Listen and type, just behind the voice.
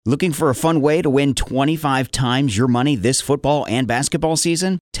Looking for a fun way to win 25 times your money this football and basketball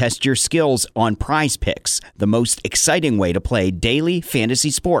season? Test your skills on Prize Picks, the most exciting way to play daily fantasy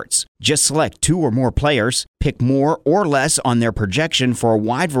sports. Just select 2 or more players, pick more or less on their projection for a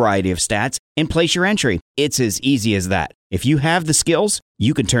wide variety of stats, and place your entry. It's as easy as that. If you have the skills,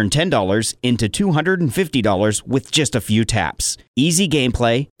 you can turn $10 into $250 with just a few taps. Easy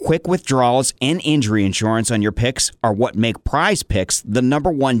gameplay, quick withdrawals, and injury insurance on your picks are what make Prize Picks the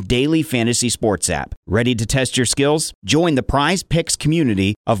 #1 daily fantasy sports app. Ready to test your skills? Join the Prize Picks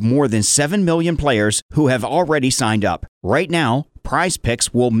community of more than 7 million players who have already signed up. Right now, Prize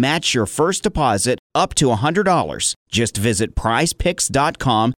Picks will match your first deposit up to $100. Just visit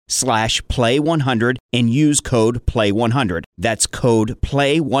prizepicks.com/play100 and use code play100. That's code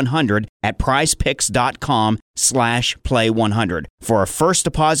play100 at prizepicks.com/play100 for a first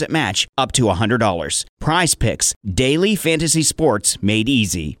deposit match up to $100. Prize Picks, daily fantasy sports made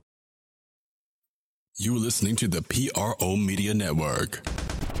easy. You're listening to the PRO Media Network.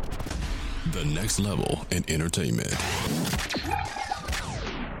 The next level in entertainment.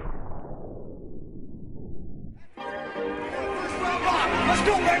 Let's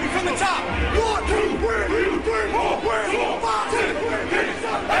go, baby, from the top. 1, 2, 3, 4, 5, 6,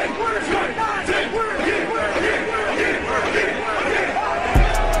 7, 8, 9, 10.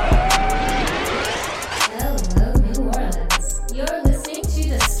 Hello, New Orleans. You're listening to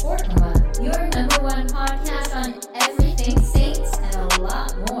The Sport Coma, your #1 podcast on everything Saints and a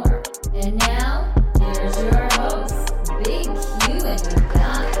lot more. And now, here's your hosts, Big Q and the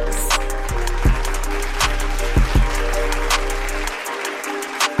guys.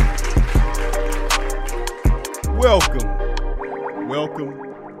 Welcome.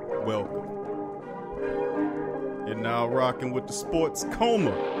 You're now rocking with the Sports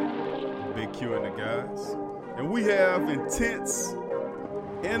Coma, Big Q and the guys. And we have intense,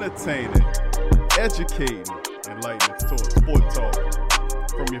 entertaining, educating, enlightening sport talk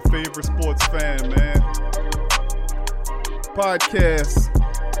from your favorite sports fan, man. Podcast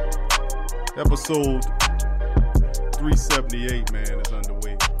episode 378, man, is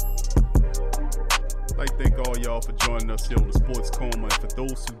underway. I'd like to thank all y'all for joining us here on the Sports Coma. And for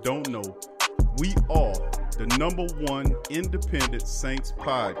those who don't know, we are the #1 independent Saints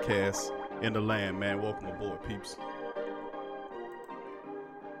podcast in the land, man. Welcome aboard, peeps.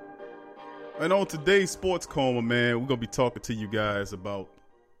 And on today's Sports Coma, man, we're going to be talking to you guys about,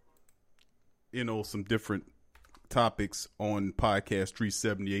 some different topics on podcast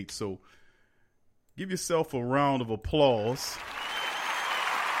 378. So give yourself a round of applause.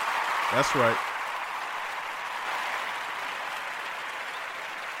 That's right.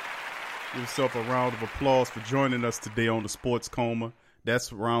 Give yourself a round of applause for joining us today on the Sports Coma.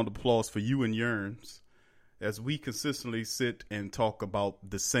 That's a round of applause for you and Yearns as we consistently sit and talk about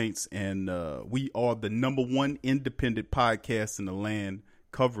the Saints. And we are the #1 independent podcast in the land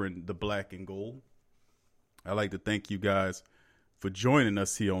covering the black and gold. I'd like to thank you guys for joining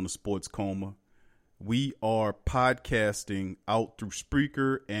us here on the Sports Coma. We are podcasting out through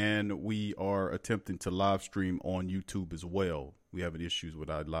Spreaker, and we are attempting to live stream on YouTube as well. We having issues with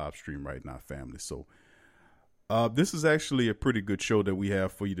our live stream right now, family. So this is actually a pretty good show that we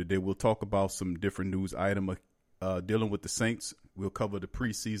have for you today. We'll talk about some different news item dealing with the Saints. We'll cover the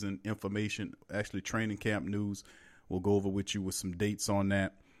preseason information, actually training camp news. We'll go over with you with some dates on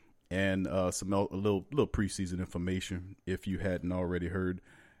that and a little preseason information if you hadn't already heard.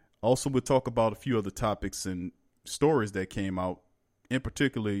 Also, we'll talk about a few other topics and stories that came out. In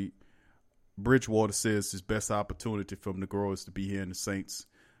particular, Bridgewater says his best opportunity for him to grow is to be here in the Saints,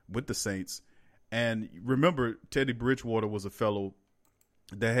 with the Saints. And remember, Teddy Bridgewater was a fellow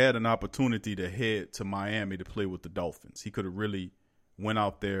that had an opportunity to head to Miami to play with the Dolphins. He could have really went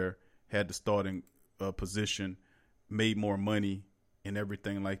out there, had the starting position, made more money and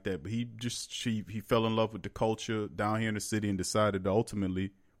everything like that. But he fell in love with the culture down here in the city and decided to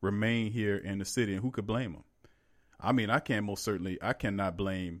ultimately remain here in the city. And who could blame him? I mean, I cannot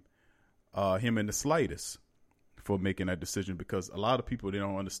blame him in the slightest for making that decision, because a lot of people, they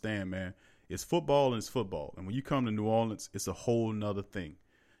don't understand, man. It's football and it's football. And when you come to New Orleans, it's a whole nother thing.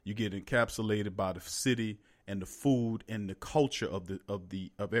 You get encapsulated by the city and the food and the culture of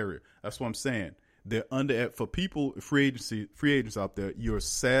area. That's what I'm saying. They're for people, free agents out there, you're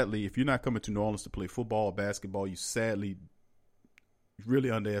sadly, if you're not coming to New Orleans to play football or basketball, you sadly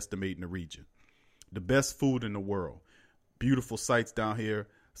really underestimating the region. The best food in the world, beautiful sights down here,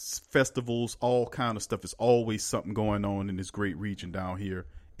 festivals, all kind of stuff. There's always something going on in this great region down here.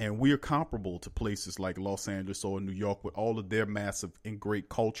 And we're comparable to places like Los Angeles or New York with all of their massive and great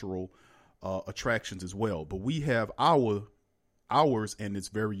cultural attractions as well. But we have our ours, and it's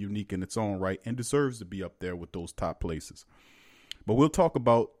very unique in its own right and deserves to be up there with those top places. But we'll talk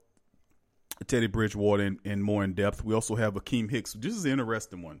about Teddy Bridgewater in more in depth. We also have Akiem Hicks. This is an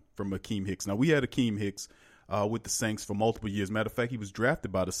interesting one from Akiem Hicks. Now, we had Akiem Hicks with the Saints for multiple years. Matter of fact, he was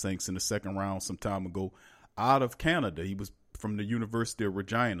drafted by the Saints in the second round some time ago out of Canada. He was from the University of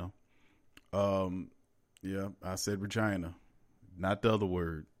Regina. Yeah, I said Regina, not the other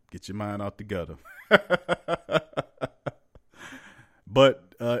word. Get your mind out the gutter.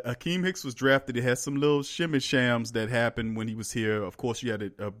 But Akiem Hicks was drafted. It had some little shimmy shams that happened when he was here. Of course, you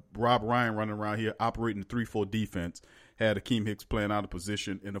had Rob Ryan running around here operating the 3-4 defense. Had Akiem Hicks playing out of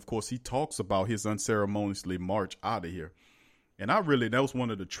position. And, of course, he talks about his unceremoniously march out of here. And that was one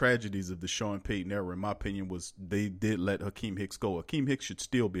of the tragedies of the Sean Payton era, in my opinion, was they did let Akiem Hicks go. Akiem Hicks should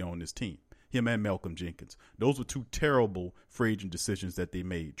still be on this team. Him and Malcolm Jenkins. Those were two terrible free agent decisions that they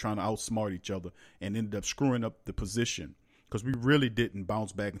made, trying to outsmart each other and ended up screwing up the position. Because we really didn't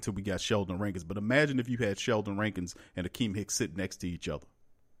bounce back until we got Sheldon Rankins. But imagine if you had Sheldon Rankins and Akiem Hicks sitting next to each other.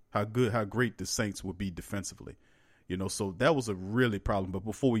 How great the Saints would be defensively. So that was a really problem. But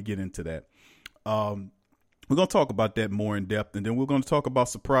before we get into that, we're going to talk about that more in depth. And then we're going to talk about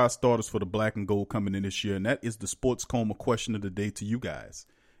surprise starters for the black and gold coming in this year. And that is the Sports Coma question of the day to you guys.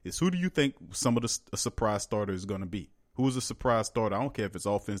 Is who do you think some of the surprise starter is going to be? Who is a surprise starter? I don't care if it's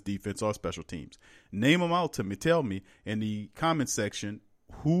offense, defense, or special teams. Name them out to me. Tell me in the comment section,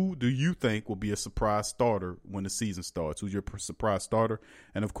 who do you think will be a surprise starter when the season starts? Who's your surprise starter?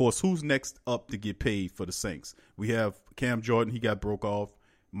 And, of course, who's next up to get paid for the Saints? We have Cam Jordan. He got broke off.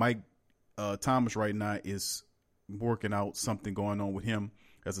 Mike Thomas right now is working out something going on with him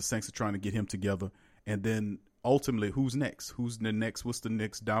as the Saints are trying to get him together. And then ultimately, who's next? What's the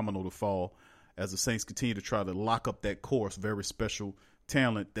next domino to fall as the Saints continue to try to lock up that course, very special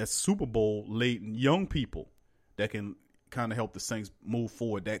talent, that's Super Bowl laden young people that can kind of help the Saints move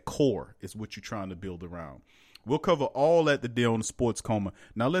forward. That core is what you're trying to build around. We'll cover all that today on the Sports Coma.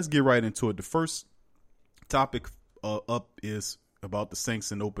 Now let's get right into it. The first topic up is about the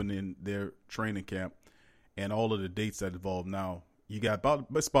Saints and opening their training camp and all of the dates that involve. Now you got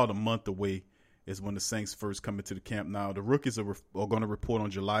it's about a month away is when the Saints first come into the camp. Now, the rookies are going to report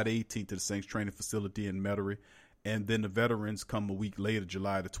on July the 18th to the Saints training facility in Metairie, and then the veterans come a week later,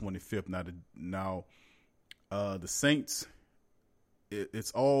 July the 25th. Now, the Saints,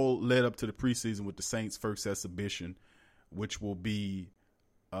 it's all led up to the preseason with the Saints' first exhibition, which will be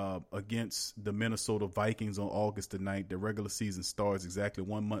against the Minnesota Vikings on August the 9th. The regular season starts exactly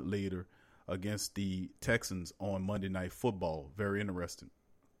 1 month later against the Texans on Monday Night Football. Very interesting.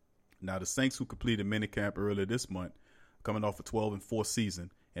 Now, the Saints, who completed minicamp earlier this month, coming off a 12-4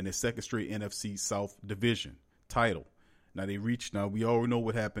 season and their second straight NFC South Division title. Now, we already know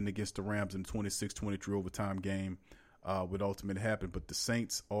what happened against the Rams in the 26-23 overtime game, what ultimately happened. But the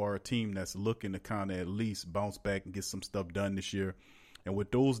Saints are a team that's looking to kind of at least bounce back and get some stuff done this year. And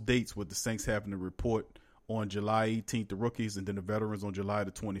with those dates, with the Saints having to report on July 18th, the rookies, and then the veterans on July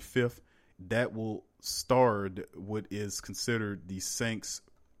the 25th, that will start what is considered the Saints'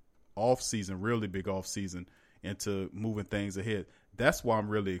 off-season, really big off-season, into moving things ahead. That's why I'm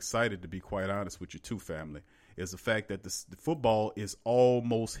really excited, to be quite honest with you too, family, is the fact that the football is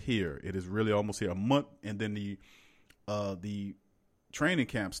almost here. It is really almost here. A month, and then the training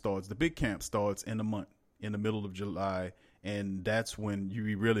camp starts, the big camp starts in a month, in the middle of July, and that's when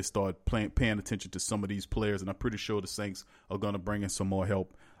you really start paying attention to some of these players, and I'm pretty sure the Saints are going to bring in some more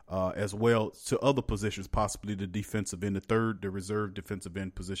help as well to other positions, possibly the defensive end, the reserve defensive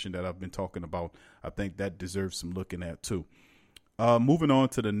end position that I've been talking about. I think that deserves some looking at too. Moving on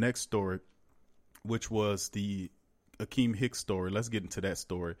to the next story, which was the Akiem Hicks story. Let's get into that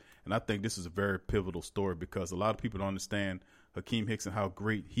story. And I think this is a very pivotal story because a lot of people don't understand Akiem Hicks and how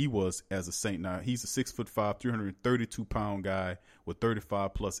great he was as a Saint. Now, he's a 6'5", 332-pound guy with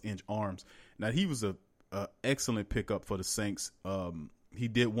 35-plus-inch arms. Now, he was a excellent pickup for the Saints. He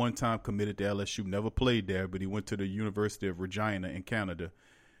did one time committed to LSU, never played there, but he went to the University of Regina in Canada,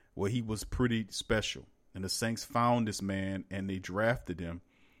 where he was pretty special. And the Saints found this man, and they drafted him.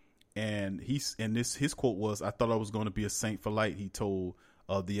 And his quote was, "I thought I was going to be a Saint for life." He told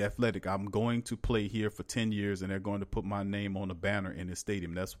The Athletic, "I'm going to play here for 10 years, and they're going to put my name on a banner in the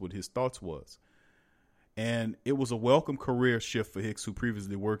stadium." That's what his thoughts was. And it was a welcome career shift for Hicks, who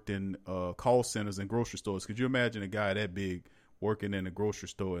previously worked in call centers and grocery stores. Could you imagine a guy that big working in a grocery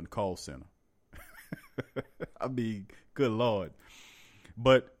store and call center? I mean, good Lord.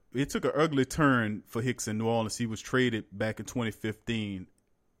 But it took an ugly turn for Hicks in New Orleans. He was traded back in 2015,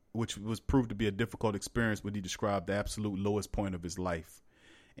 which was proved to be a difficult experience, but he described the absolute lowest point of his life.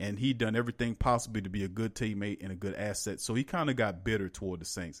 and he done everything possible to be a good teammate and a good asset. So he kind of got bitter toward the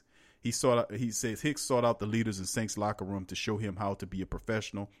Saints. He says Hicks sought out the leaders in Saints locker room to show him how to be a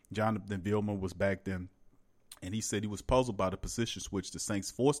professional. Jonathan Vilma was back then, and he said he was puzzled by the position switch the Saints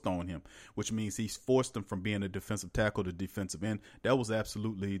forced on him, which means he forced him from being a defensive tackle to defensive end. That was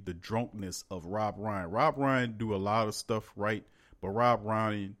absolutely the drunkenness of Rob Ryan. Rob Ryan do a lot of stuff right, but Rob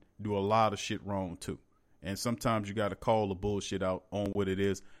Ryan do a lot of shit wrong too. And sometimes you got to call the bullshit out on what it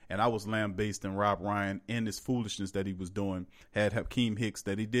is. And I was lambasting Rob Ryan and this foolishness that he was doing. Had Akiem Hicks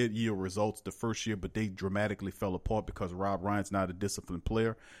that he did yield results the first year, but they dramatically fell apart because Rob Ryan's not a disciplined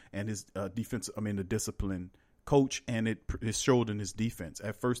player, and his the disciplined coach, and it showed in his defense.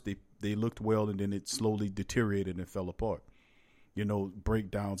 At first they looked well, and then it slowly deteriorated and fell apart.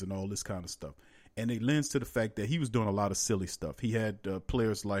 Breakdowns and all this kind of stuff. And it lends to the fact that he was doing a lot of silly stuff. He had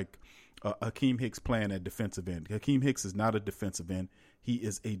players like Akiem Hicks playing at defensive end. Akiem Hicks is not a defensive end. He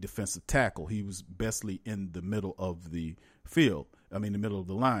is a defensive tackle. He was bestly in the middle of the field. The middle of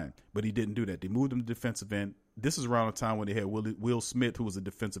the line. But he didn't do that. They moved him to defensive end. This is around the time when they had Will Smith, who was a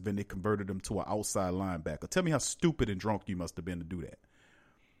defensive end. They converted him to an outside linebacker. Tell me how stupid and drunk you must have been to do that.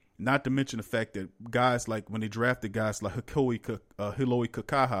 Not to mention the fact that guys like when they drafted guys like Hiloi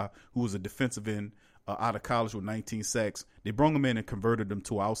Kakaha, who was a defensive end out of college with 19 sacks, they brought him in and converted him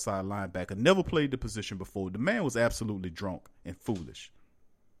to an outside linebacker. Never played the position before. The man was absolutely drunk and foolish.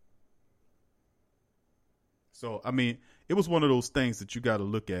 So, it was one of those things that you got to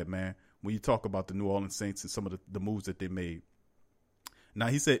look at, man, when you talk about the New Orleans Saints and some of the moves that they made. Now,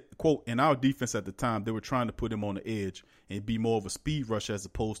 he said, quote, in our defense at the time, they were trying to put him on the edge and be more of a speed rush as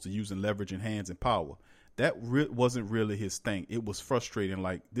opposed to using leverage and hands and power. That wasn't really his thing. It was frustrating.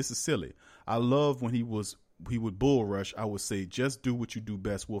 Like, this is silly. I love when he would bull rush. I would say, just do what you do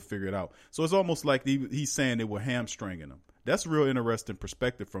best. We'll figure it out. So it's almost like he's saying they were hamstringing him. That's a real interesting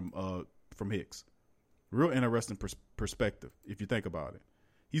perspective from Hicks. Real interesting perspective, if you think about it.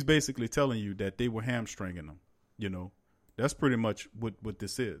 He's basically telling you that they were hamstringing him, That's pretty much what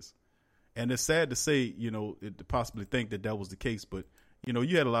this is. And it's sad to say, to possibly think that was the case, but,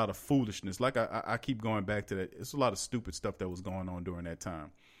 you had a lot of foolishness. Like I keep going back to that. It's a lot of stupid stuff that was going on during that time.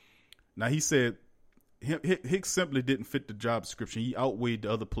 Now, he said Hicks simply didn't fit the job description. He outweighed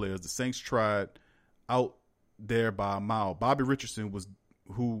the other players. The Saints tried out there by a mile. Bobby Richardson was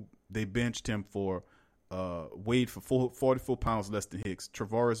who they benched him for. Weighed for 44 pounds less than Hicks.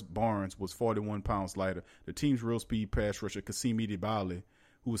 Travaris Barnes was 41 pounds lighter. The team's real speed pass rusher, Kasimi Dibale,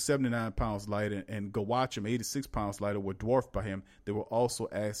 who was 79 pounds lighter, and Gawachim, 86 pounds lighter, were dwarfed by him. They were also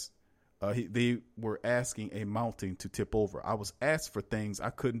asked. They were asking a mountain to tip over. I was asked for things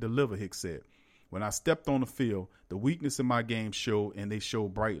I couldn't deliver, Hicks said. When I stepped on the field, the weakness in my game showed, and they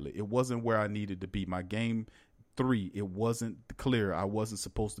showed brightly. It wasn't where I needed to be. My game 3, it wasn't clear. I wasn't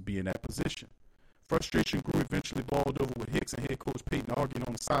supposed to be in that position. Frustration grew, eventually boiled over with Hicks and head coach Payton arguing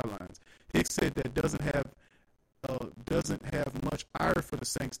on the sidelines. Hicks said that doesn't have much ire for the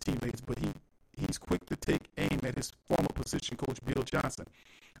Saints teammates, but he's quick to take aim at his former position coach Bill Johnson.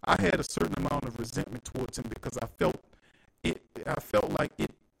 I had a certain amount of resentment towards him because I felt like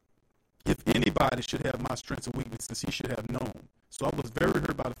if anybody should have my strengths and weaknesses, he should have known. So I was very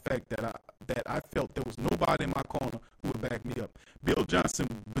hurt by the fact that I felt there was nobody in my corner who would back me up. Bill Johnson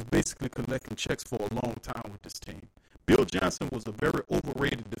was basically collecting checks for a long time with this team. Bill Johnson was a very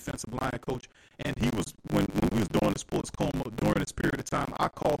overrated defensive line coach, and he was when we was doing the sports coma during this period of time, I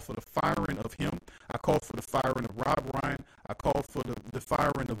called for the firing of him. I called for the firing of Rob Ryan. I called for the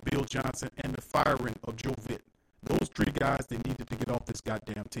firing of Bill Johnson and the firing of Joe Vitt. Those 3 guys, they needed to get off this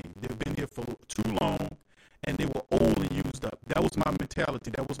goddamn team. They've been here for too long, and they were old and used up. That was my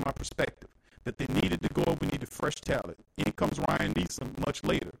mentality. That was my perspective. That they needed to go up. We needed fresh talent. In comes Ryan Neeson much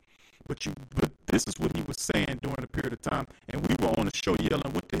later. But this is what he was saying during a period of time, and we were on the show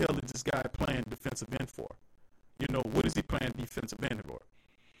yelling, what the hell is this guy playing defensive end for? What is he playing defensive end for?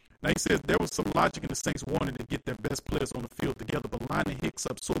 Now, he says there was some logic in the Saints wanting to get their best players on the field together, but lining Hicks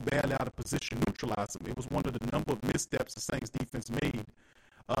up so badly out of position neutralized him. It was one of the number of missteps the Saints defense made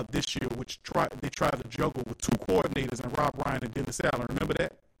this year, which they tried to juggle with 2 coordinators and Rob Ryan and Dennis Allen. Remember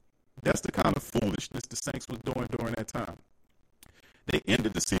that? That's the kind of foolishness the Saints was doing during that time. They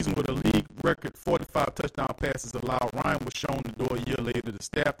ended the season with a league record 45 touchdown passes allowed. Ryan was shown the door a year later. The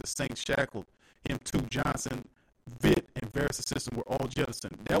staff, the Saints shackled him to Johnson, Vitt, and various assistants were all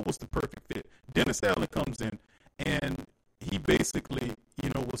jettisoned. That was the perfect fit. Dennis Allen comes in, and he basically,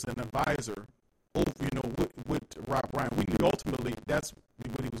 was an advisor over, with Rob Ryan. We knew ultimately that's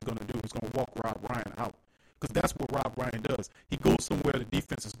what he was going to do. He was going to walk Rob Ryan out. Because that's what Rob Ryan does. He goes somewhere the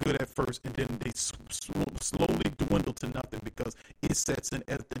defense is good at first, and then they slowly dwindle to nothing because play sets and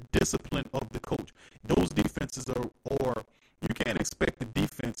at the discipline of the coach. Those defenses are you can't expect the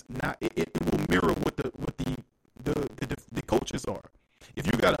defense not. It will mirror what the coaches are. If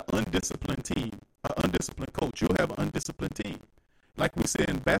you got an undisciplined team, an undisciplined coach, you'll have an undisciplined team. Like we said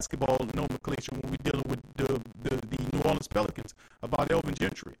in basketball nomenclature when we're dealing with the New Orleans Pelicans about Elvin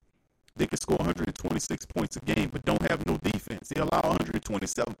Gentry. They can score 126 points a game, but don't have no defense. They allow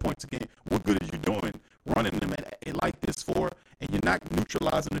 127 points a game. What good are you doing running them like this for? And you're not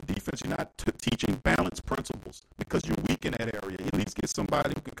neutralizing the defense. You're not teaching balance principles because you're weak in that area. At least get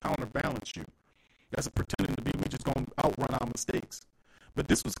somebody who can counterbalance you. That's pretending to be we're just going to outrun our mistakes. But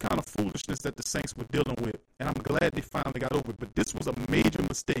this was kind of foolishness that the Saints were dealing with, and I'm glad they finally got over it. But this was a major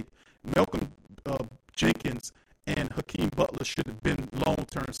mistake. Malcolm Jenkins and Hakeem Butler should have been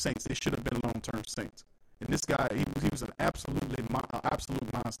long-term Saints. They should have been long-term Saints. And this guy, he was an absolute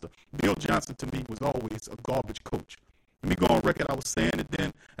monster. Bill Johnson, to me, was always a garbage coach. Let me go on record. I was saying it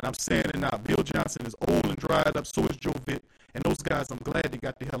then, and I'm saying it now. Bill Johnson is old and dried up. So is Joe Vitt. And those guys, I'm glad they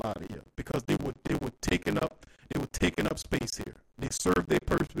got the hell out of here because they were taking up space here. They served their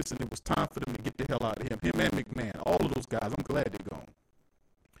purpose, and it was time for them to get the hell out of here. Him and McMahon, all of those guys, I'm glad they're gone.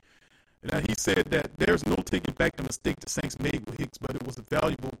 Now, he said that there's no taking back the mistake the Saints made with Hicks, but it was a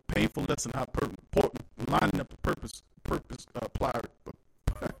valuable, painful lesson how important lining up the persons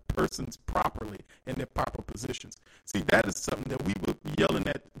properly in their proper positions. See, that is something that we were yelling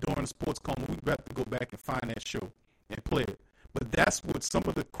at during the sports coma. We have to go back and find that show and play it. But that's what some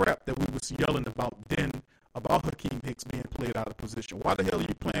of the crap that we was yelling about then about Hakeem Hicks being played out of position. Why the hell are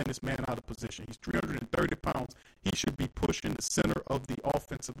you playing this man out of position? He's 330 pounds. He should be pushing the center of the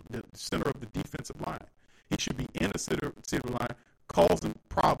center of the defensive line. He should be in the center line, causing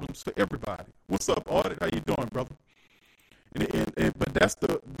problems for everybody. What's up, Audit? How you doing, brother? But that's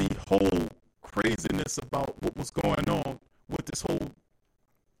the whole craziness about what was going on with this whole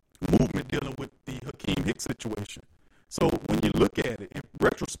movement dealing with the Hakeem Hicks situation. So when you look at it in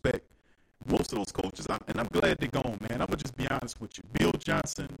retrospect, most of those coaches, and I'm glad they're gone, man. I'm going to just be honest with you. Bill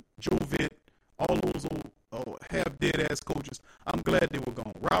Johnson, Joe Vitt, all those old half-dead-ass coaches, I'm glad they were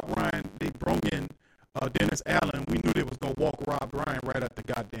gone. Rob Ryan, they brought in Dennis Allen. We knew they was going to walk Rob Ryan right out the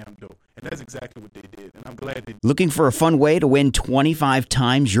goddamn door. And that's exactly what they did. And I'm glad they did. Looking for a fun way to win 25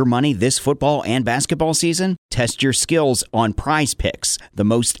 times your money this football and basketball season? Test your skills on Prize Picks, the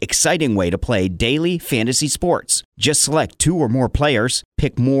most exciting way to play daily fantasy sports. Just select 2 or more players,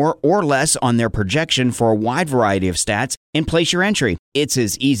 pick more or less on their projection for a wide variety of stats, and place your entry. It's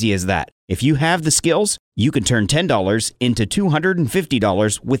as easy as that. If you have the skills, you can turn $10 into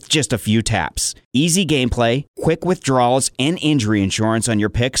 $250 with just a few taps. Easy gameplay, quick withdrawals, and injury insurance on your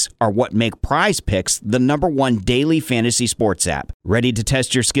picks are what make Prize Picks the #1 daily fantasy sports app. Ready to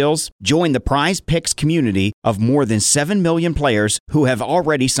test your skills? Join the Prize Picks community of more than 7 million players who have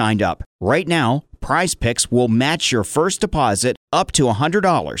already signed up. Right now, Prize Picks will match your first deposit up to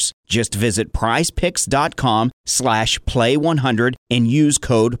 $100. Just visit prizepicks.com/play100 and use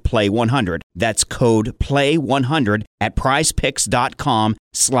code PLAY100. That's code PLAY100 at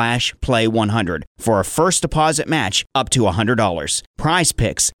prizepicks.com/play100 for a first deposit match up to $100. Prize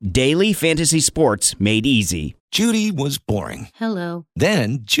Picks, daily fantasy sports made easy. Judy was boring. Hello.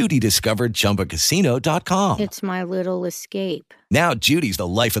 Then Judy discovered ChumbaCasino.com. It's my little escape. Now Judy's the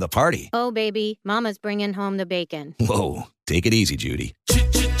life of the party. Oh, baby, mama's bringing home the bacon. Whoa, take it easy, Judy.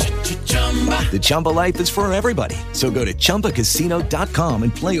 The Chumba life is for everybody. So go to ChumbaCasino.com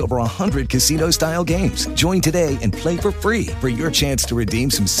and play over 100 casino-style games. Join today and play for free for your chance to redeem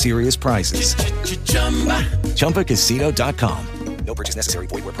some serious prizes. ChumbaCasino.com. No purchase necessary.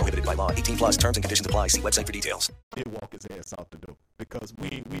 Void where prohibited by law. 18+ terms and conditions apply. See website for details. He'd walk his ass out the door because we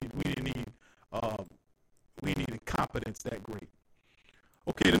didn't need incompetence that great.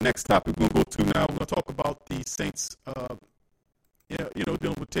 Okay, the next topic we're going to go to now, we're going to talk about the Saints,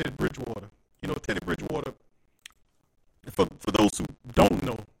 dealing with Teddy Bridgewater. Teddy Bridgewater, for those who don't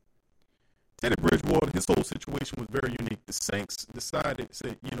know, Teddy Bridgewater, his whole situation was very unique. The Saints decided,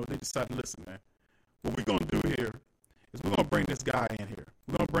 listen, man, what we're going to do here is we're going to bring this guy in here.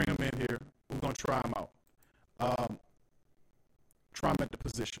 We're going to bring him in here. We're going to try him out. Try him at the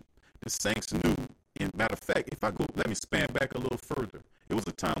position. The Saints knew, matter of fact, let me span back a little further. It was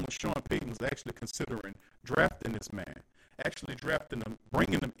a time when Sean Payton was actually considering drafting this man, actually drafting him,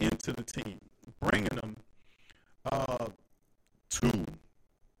 bringing him into the team, bringing him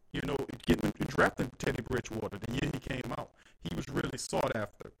drafting Teddy Bridgewater the year he came out. He was really sought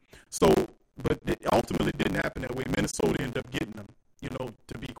after. But it ultimately didn't happen that way. Minnesota ended up getting him.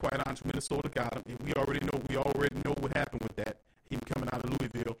 To be quite honest, Minnesota got him. And we already know what happened with that. Him coming out of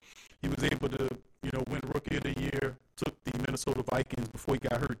Louisville. He was able to, win Rookie of the Year, took the Minnesota Vikings before he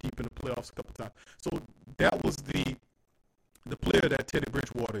got hurt deep in the playoffs a couple times. So that was the player that Teddy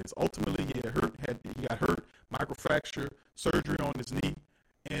Bridgewater is. Ultimately, he got hurt, microfracture, surgery on his knee.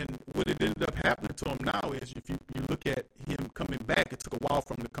 And what it ended up happening to him now is, if you look at him coming back, it took a while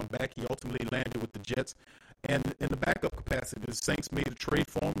for him to come back. He ultimately landed with the Jets. And in the backup capacity, the Saints made a trade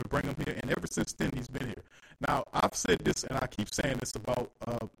for him to bring him here. And ever since then, he's been here. Now, I've said this, and I keep saying this about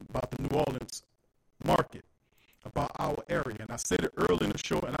the New Orleans market, about our area. And I said it early in the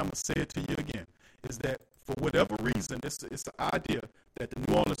show, and I'm going to say it to you again, is that for whatever reason, it's the idea that the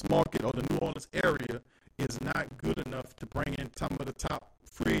New Orleans market or the New Orleans area is not good enough to bring in some of the top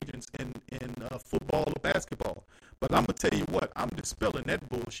free agents in football or basketball. But I'm going to tell you what, I'm dispelling that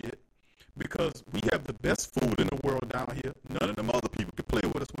bullshit, because we have the best food in the world down here. None of them other people can play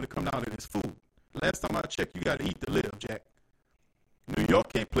with us when it comes down to this food. Last time I checked, you got to eat to live, Jack. New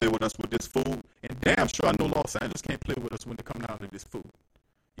York can't play with us with this food, and damn sure I know Los Angeles can't play with us when it comes down to this food.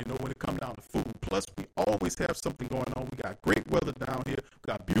 You know, when it comes down to food. Plus, we always have something going on. We got great weather down here. We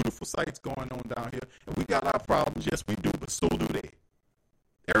got beautiful sights going on down here. And we got our problems. Yes, we do, but so do they.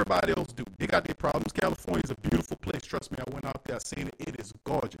 Everybody else do. They got their problems. California is a beautiful place. Trust me, I went out there. I seen it. It is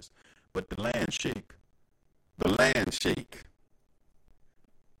gorgeous. But the land shake.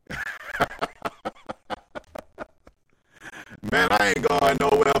 Man, I ain't going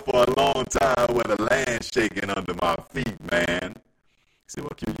nowhere for a long time with the land shaking under my feet, man. See,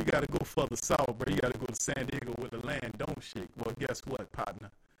 well, Q, you got to go further south, bro. You got to go to San Diego where the land don't shake. Well, guess what,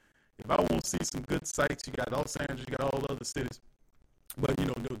 partner? If I want to see some good sights, you got Los Angeles, you got all other cities. But, you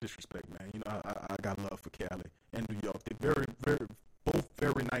know, no disrespect, man. You know, I got love for Cali and New York. They're both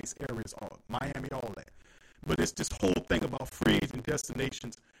very nice areas, Miami, all that. But it's this whole thing about free agent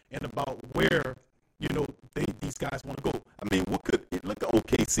destinations and about where, you know, these guys want to go. I mean, look at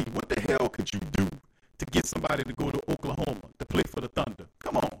OKC. What the hell could you do to get somebody to go to Oklahoma to play for the Thunder?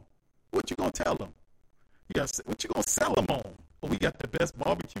 Come on. What you going to tell them? What you going to sell them on? Well, we got the best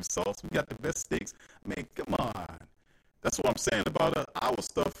barbecue sauce. We got the best steaks. I mean, come on. That's what I'm saying about our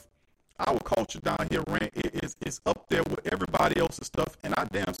stuff. Our culture down here is up there with everybody else's stuff, and I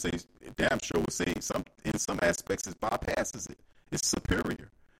damn sure would say in some aspects it bypasses it. It's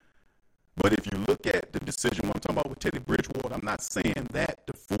superior. But if you look at the decision, what I'm talking about with Teddy Bridgewater, I'm not saying that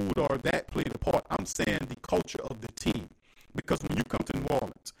the food or that played a part. I'm saying the culture of the team. Because when you come to New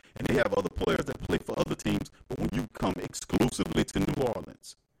Orleans, and they have other players that play for other teams, but when you come exclusively to New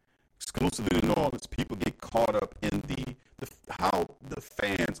Orleans, people get caught up in how the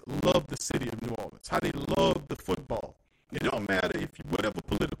fans love the city of New Orleans, how they love the football. It don't matter if you, whatever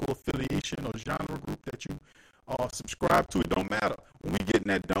political affiliation or genre group that you subscribe to, it don't matter. When we get in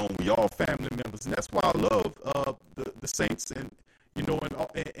that dome, we all family members, and that's why I love the Saints and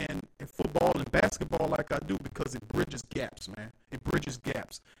football and basketball like I do, because it bridges gaps, man. It bridges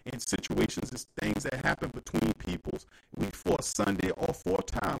gaps in situations. It's things that happen between peoples. We for a Sunday or for a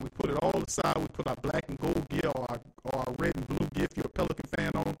time, we put it all aside. We put our black and gold gear or our red and blue gear if you're a Pelican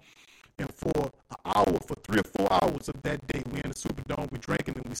fan on. And for an hour, for 3 or 4 hours of that day, we in the Superdome, we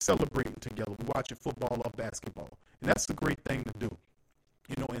drinking and we celebrating together. We watching football or basketball. And that's a great thing to do,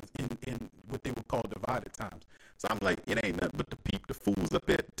 you know, in what they would call divided times. So I'm like, it ain't nothing but the fools up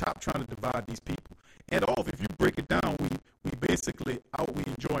at the top trying to divide these people. And all, if you break it down, we basically we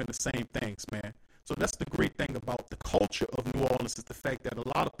enjoying the same things, man. So that's the great thing about the culture of New Orleans, is the fact that a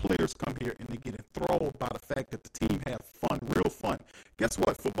lot of players come here and they get enthralled by the fact that the team have fun, real fun. Guess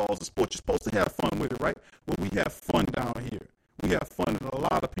what? Football is a sport. You're supposed to have fun with it, right? Well, we have fun down here. We have fun, and a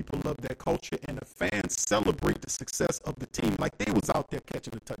lot of people love that culture, and the fans celebrate the success of the team like they was out there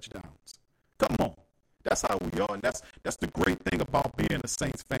catching the touchdowns. Come on. That's how we are, and that's the great thing about being a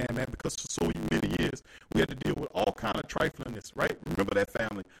Saints fan, man, because for so many years, we had to deal with all kind of triflingness, right? Remember that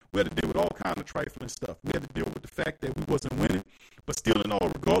family? We had to deal with all kind of trifling stuff. We had to deal with the fact that we wasn't winning, but still in all,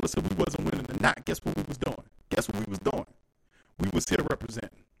 regardless if we wasn't winning or not, guess what we was doing? Guess what we was doing? We was here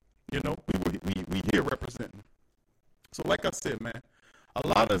representing. You know, we here representing. So like I said, man, a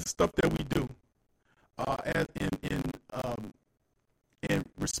lot of the stuff that we do in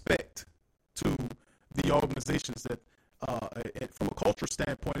respect to the organizations that, from a cultural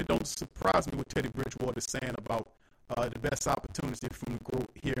standpoint, it don't surprise me what Teddy Bridgewater is saying about the best opportunity from the growth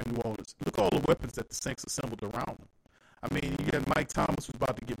here in New Orleans. Look at all the weapons that the Saints assembled around them. I mean, you got Mike Thomas who's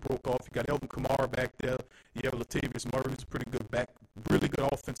about to get broke off. You got Elvin Kamara back there. You have Latavius Murray, who's a pretty good back, really good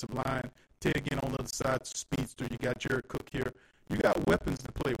offensive line. Ted again on the other side, speedster. You got Jared Cook here. You got weapons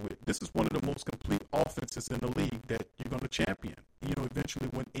to play with. This is one of the most complete offenses in the league that you're going to champion. You know, eventually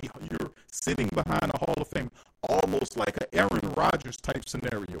when you're sitting behind a Hall of Fame, almost like an Aaron Rodgers type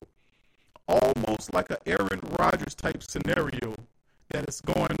scenario. Almost like an Aaron Rodgers type scenario that is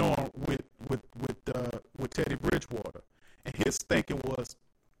going on with Teddy Bridgewater. And his thinking was,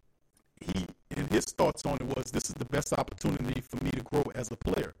 his thoughts on it was, this is the best opportunity for me to grow as a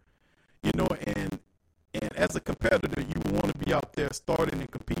player. You know, and as a competitor, you want to be out there starting and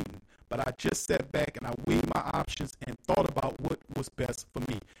competing. But I just sat back and I weighed my options and thought about what was best for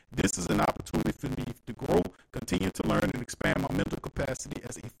me. This is an opportunity for me to grow, continue to learn, and expand my mental capacity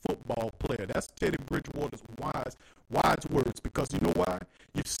as a football player. That's Teddy Bridgewater's wise words, because you know why?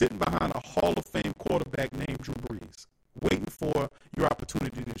 You're sitting behind a Hall of Fame quarterback named Drew Brees, waiting for your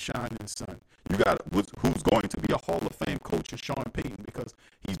opportunity to shine in the sun. You got who's going to be a Hall of Fame coach is Sean Payton, because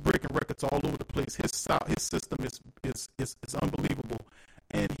he's breaking records all over the place. His system is unbelievable,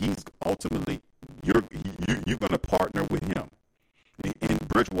 and he's ultimately you're going to partner with him. And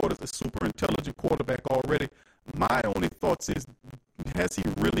Bridgewater's a super intelligent quarterback already. My only thoughts is, has he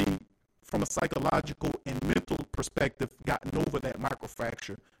really, from a psychological and mental perspective, gotten over that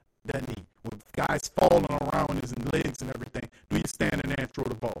microfracture that knee? With guys falling around his legs and everything, do you stand in there and throw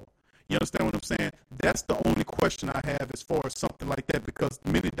the ball? You understand what I'm saying? That's the only question I have as far as something like that, because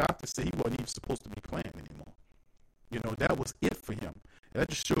many doctors say he wasn't even supposed to be playing anymore. You know, that was it for him. That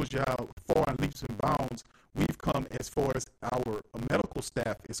just shows you how far in leaps and bounds we've come as far as our medical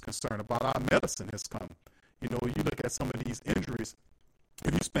staff is concerned, about our medicine has come. You know, you look at some of these injuries,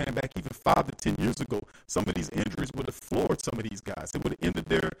 if you span back even 5 to 10 years ago, some of these injuries would have floored some of these guys. It would have ended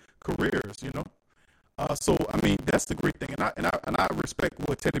their careers, you know. So, I mean, that's the great thing. And I respect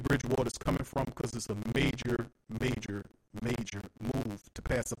where Teddy Bridgewater is coming from, because it's a major move to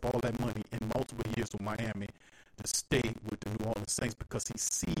pass up all that money in multiple years with Miami to stay with the New Orleans Saints, because he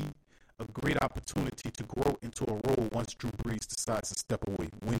sees a great opportunity to grow into a role once Drew Brees decides to step away,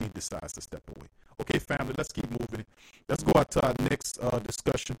 when he decides to step away. Okay, family, let's keep moving. Let's go out to our next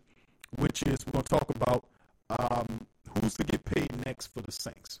discussion, which is we're going to talk about who's to get paid next for the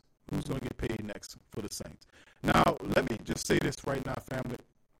Saints. Who's going to get paid next for the Saints? Now, let me just say this right now, family.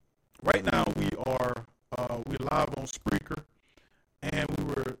 Right now, we're live on Spreaker, and we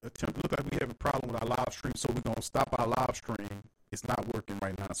were attempting, look like we have a problem with our live stream, so we're going to stop our live stream. It's not working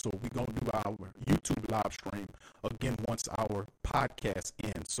right now, so we're going to do our YouTube live stream again once our podcast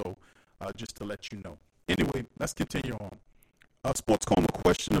ends. So just to let you know. Anyway, let's continue on. Sports Coma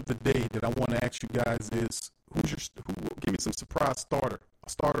question of the day that I want to ask you guys is, give me some surprise starter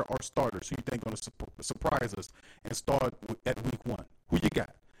or starters who you think are going to surprise us and start at week 1. Who you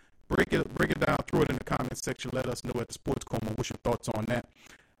got? Break it down, throw it in the comment section. Let us know at the Sports Coma what's your thoughts on that.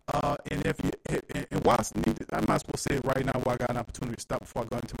 And if you and while I might as well say it right now while I got an opportunity to stop before I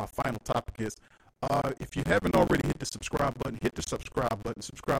go into my final topic is, if you haven't already hit the subscribe button, hit the subscribe button.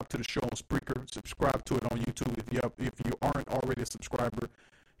 Subscribe to the show on Spreaker. Subscribe to it on YouTube. If you aren't already a subscriber,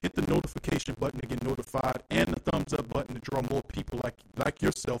 hit the notification button to get notified, and the thumbs up button to draw more people like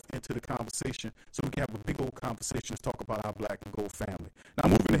yourself into the conversation, so we can have a big old conversation to talk about our Black and Gold family. Now,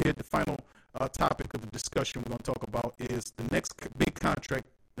 moving ahead, the final topic of the discussion we're going to talk about is the next big contract,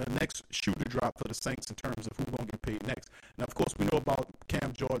 the next shoe to drop for the Saints in terms of who's going to get paid next. Now, of course, we know about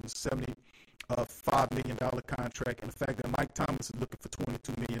Cam Jordan's $75 million contract, and the fact that Mike Thomas is looking for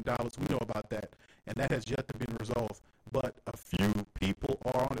 $22 million. We know about that, and that has yet to be resolved. But a few people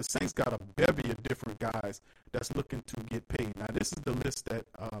are on the Saints. Got a bevy of different guys that's looking to get paid. Now, this is the list that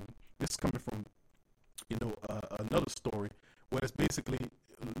this is coming from, another story where it's basically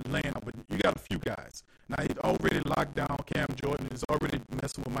laying out. But you got a few guys. Now, he's already locked down Cam Jordan. He's already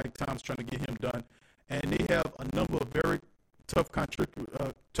messing with Mike Thomas, trying to get him done. And they have a number of very tough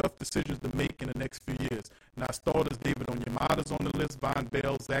decisions to make in the next few years. Now, starters, David Onyemata's on the list, Von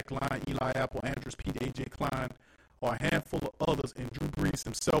Bell, Zach Line, Eli Apple, Andrews Pete, A.J. Klein, or a handful of others, and Drew Brees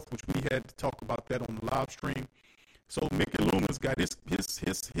himself, which we had to talk about that on the live stream. So Mickey Loomis got his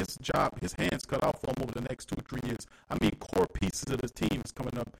job, his hands cut off for him over the next 2 or 3 years. I mean, core pieces of the team is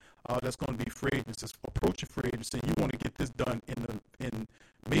coming up. That's going to be free agents, approaching free agency. You want to get this done in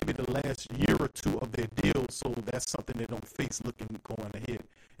maybe the last year or 2 of their deal, so that's something they don't face going ahead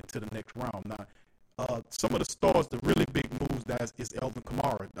into the next round. Now, some of the stars, the really big moves, guys, is Elvin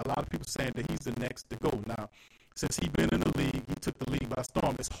Kamara. A lot of people saying that he's the next to go. Now, since he's been in the league, he took the league by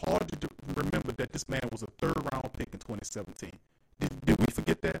storm. It's hard to remember that this man was a 3rd-round pick in 2017. Did we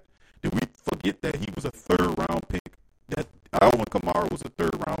forget that? Did we forget that he was a 3rd-round pick? That Alvin Kamara was a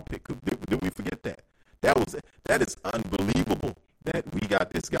 3rd-round pick? Did we forget that? That is unbelievable that we got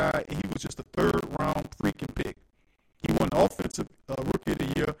this guy and he was just a 3rd-round freaking pick. He won Offensive Rookie of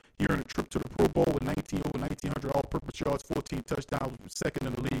the Year. He earned a trip to the Pro Bowl with 1,900 all-purpose yards, 14 touchdowns, was 2nd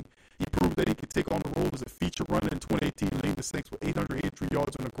in the league. He proved that he could take on the role as a feature runner in 2018, leading the Saints with 883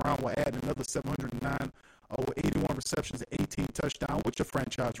 yards on the ground while adding another 709 with 81 receptions and 18 touchdowns, which is a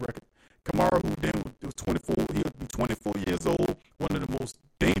franchise record. Kamara, who then was 24, he'll be 24 years old, one of the most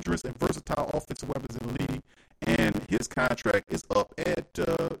dangerous and versatile offensive weapons in the league, and his contract is up at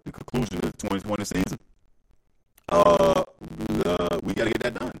the conclusion of the 2020 season. We got to get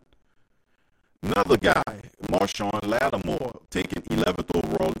that done. Another guy, Marshawn Lattimore, taken 11th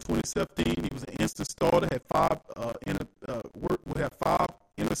overall in 2017. He was an instant starter, had five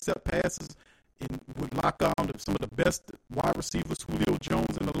intercept passes, and would lock on some of the best wide receivers, Julio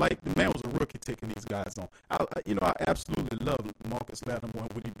Jones and the like. The man was a rookie taking these guys on. I absolutely love Marcus Lattimore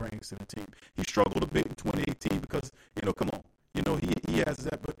and what he brings to the team. He struggled a bit in 2018 because, come on, he has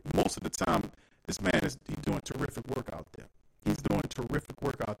that, but most of the time, this man he's doing terrific work out there. He's doing terrific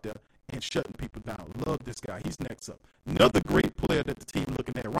work out there and shutting people down. Love this guy. He's next up. Another great player that the team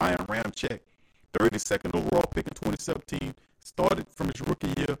looking at, Ryan Ramczyk, 32nd overall pick in 2017. Started from his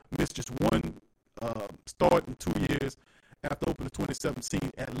rookie year, missed just one start in 2 years. After opening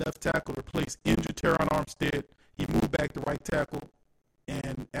 2017 at left tackle, replaced injured Teron Armstead. He moved back to right tackle,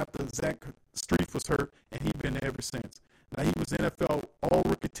 and after Zach Streif was hurt, and he's been there ever since. Now, he was NFL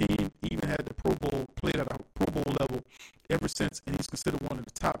all-rookie team. He even had the Pro Bowl, played at a Pro Bowl level ever since, and he's considered one of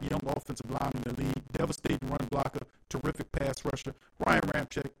the top young offensive linemen in the league. Devastating run blocker, terrific pass rusher. Ryan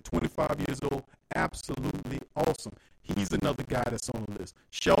Ramczyk, 25 years old, absolutely awesome. He's another guy that's on the list.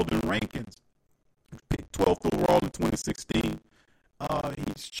 Sheldon Rankins, picked 12th overall in 2016. He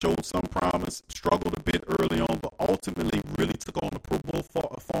showed some promise, struggled a bit early on, but ultimately really took on the Pro Bowl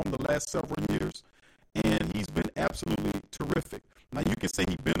form the last several years. And he's been absolutely terrific. Now, you can say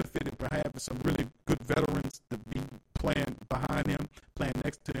he benefited by having some really good veterans to be playing behind him, playing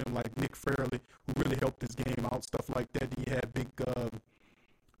next to him, like Nick Fairley, who really helped his game out, stuff like that. He had Big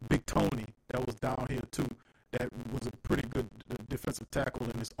Tony that was down here, too, that was a pretty good defensive tackle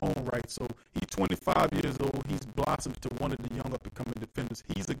in his own right. So he's 25 years old. He's blossomed to one of the young up-and-coming defenders.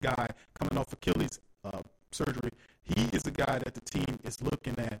 He's a guy coming off Achilles surgery. He is a guy that the team is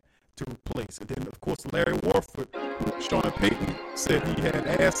looking at to replace. And then, of course, Larry Warford, who Sean Payton said he had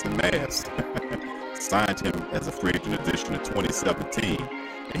ass and mass, signed him as a free agent addition in 2017.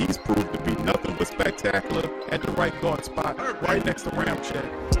 And he's proved to be nothing but spectacular at the right guard spot, right next to Ramczyk.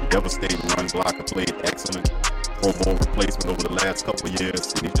 Devastating run blocker, played excellent Pro Bowl replacement over the last couple of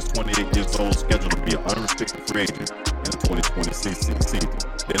years. And he's just 28 years old, scheduled to be an unrestricted free agent in the 2020 season.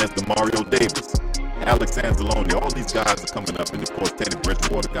 Then there's DeMario Davis, Alex Anzalone, all these guys are coming up, and of course Teddy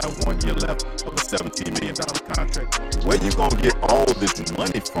Bridgewater got 1 year left of a $17 million contract. Where you gonna get all this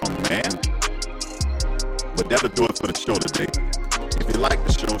money from, man? But that'll do it for the show today. If you like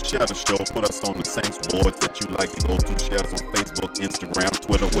the show, share the show, put us on the Saints boards that you like to go to, share us on Facebook, Instagram,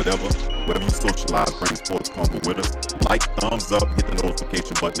 Twitter, whatever. Wherever you socialize, bring Sports Coma with us. Like, thumbs up, hit the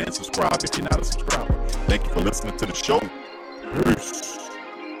notification button, and subscribe if you're not a subscriber. Thank you for listening to the show. Peace.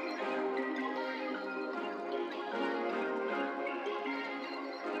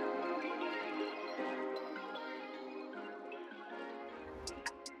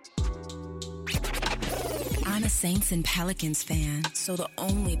 I'm a Saints and Pelicans fan, so the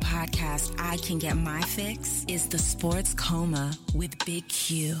only podcast I can get my fix is the Sports Coma with Big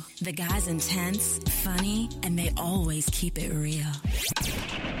Q. The guy's intense, funny, and they always keep it real.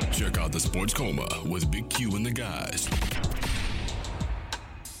 Check out the Sports Coma with Big Q and the guys.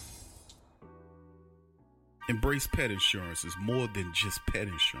 Embrace Pet Insurance is more than just pet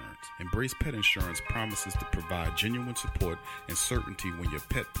insurance. Embrace Pet Insurance promises to provide genuine support and certainty when your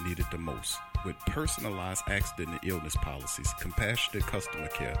pet needs it the most. With personalized accident and illness policies, compassionate customer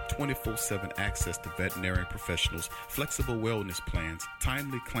care, 24/7 access to veterinary professionals, flexible wellness plans,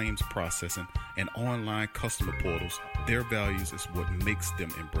 timely claims processing, and online customer portals, their values is what makes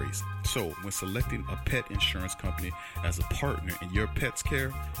them Embrace. So, when selecting a pet insurance company as a partner in your pet's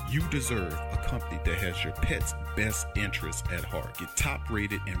care, you deserve a company that has your pet's best interests at heart. Get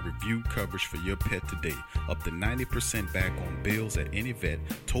top-rated and reviewed coverage for your pet today. Up to 90% back on bills at any vet,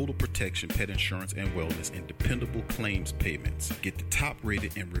 total protection, pet insurance and wellness, and dependable claims payments. Get the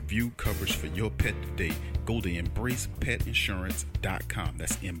top-rated and reviewed coverage for your pet today. Go to EmbracePetInsurance.com.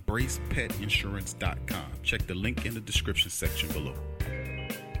 That's EmbracePetInsurance.com. Check the link in the description section below.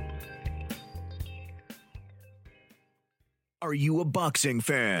 Are you a boxing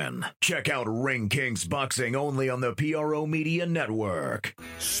fan? Check out Ring Kings Boxing only on the PRO Media Network.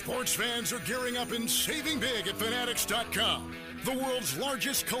 Sports fans are gearing up and saving big at Fanatics.com, the world's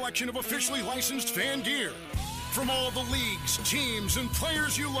largest collection of officially licensed fan gear. From all the leagues, teams, and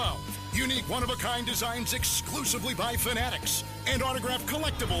players you love, unique one-of-a-kind designs exclusively by Fanatics, and autographed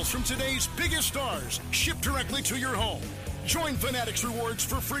collectibles from today's biggest stars shipped directly to your home. Join Fanatics Rewards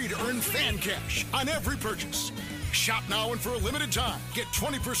for free to earn fan cash on every purchase. Shop now and for a limited time, get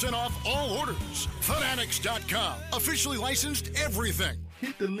 20% off all orders. Fanatics.com. Officially licensed everything.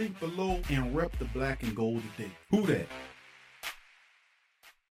 Hit the link below and rep the black and gold today. Who that?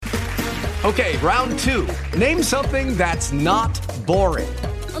 Okay, round 2. Name something that's not boring.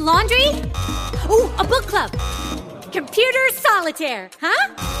 A laundry? Ooh, a book club. Computer solitaire,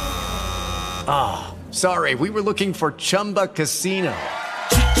 huh? Ah, sorry, we were looking for Chumba Casino.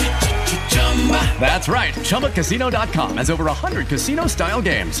 That's right, ChumbaCasino.com has over 100 casino-style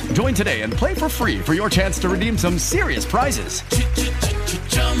games. Join today and play for free for your chance to redeem some serious prizes.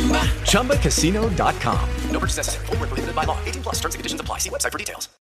 ChumbaCasino.com. No purchase necessary. Void where prohibited by law. 18+ terms and conditions apply. See website for details.